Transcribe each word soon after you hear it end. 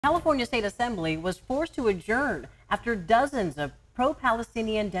California State Assembly was forced to adjourn after dozens of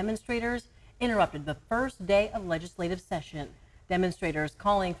pro-Palestinian demonstrators interrupted the first day of legislative session. Demonstrators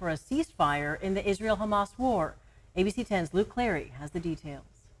calling for a ceasefire in the Israel-Hamas war. ABC 10's Luke Clary has the details.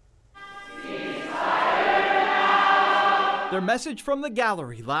 Their message from the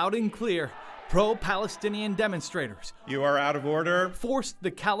gallery, loud and clear. Pro-Palestinian demonstrators, you are out of order, forced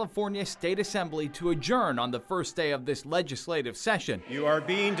the California State Assembly to adjourn on the first day of this legislative session. You are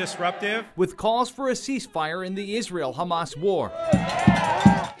being disruptive, with calls for a ceasefire in the Israel-Hamas war.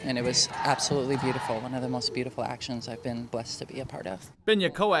 And it was absolutely beautiful, one of the most beautiful actions I've been blessed to be a part of.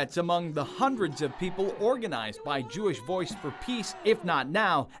 Binya Coat's among the hundreds of people organized by Jewish Voice for Peace, If Not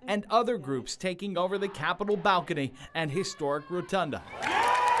Now, and other groups taking over the Capitol balcony and historic rotunda.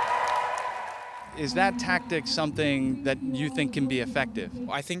 Is that tactic something that you think can be effective?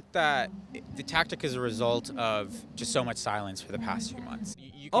 I think that the tactic is a result of just so much silence for the past few months.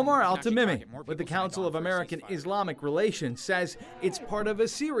 Omar Al-Tamimi, with the Council of American Islamic Relations, says it's part of a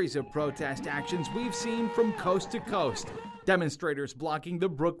series of protest actions we've seen from coast to coast. Demonstrators blocking the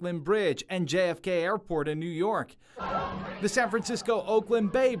Brooklyn Bridge and JFK Airport in New York, the San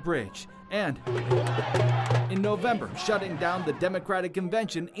Francisco-Oakland Bay Bridge, and in November, shutting down the Democratic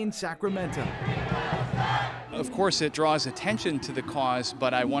Convention in Sacramento. Of course, it draws attention to the cause,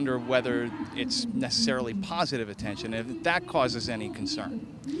 but I wonder whether it's necessarily positive attention, if that causes any concern.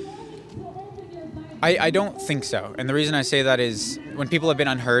 I don't think so. And the reason I say that is when people have been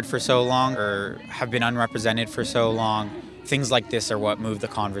unheard for so long or have been unrepresented for so long, things like this are what move the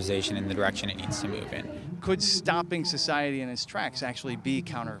conversation in the direction it needs to move in. Could stopping society in its tracks actually be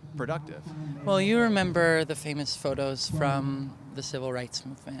counterproductive? Well, you remember the famous photos from the civil rights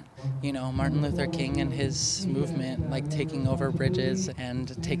movement. You know, Martin Luther King and his movement, like taking over bridges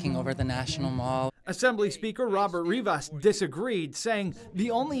and taking over the National Mall. Assembly Speaker Robert Rivas disagreed, saying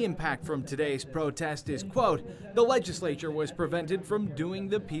the only impact from today's protest is, quote, the legislature was prevented from doing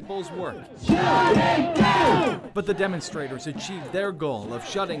the people's work. But the demonstrators achieved their goal of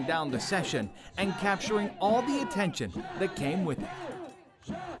shutting down the session and capturing all the attention that came with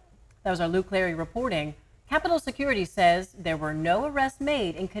it. That was our Luke Clary reporting. Capitol Security says there were no arrests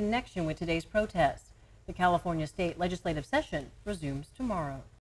made in connection with today's protest. The California State Legislative Session resumes tomorrow.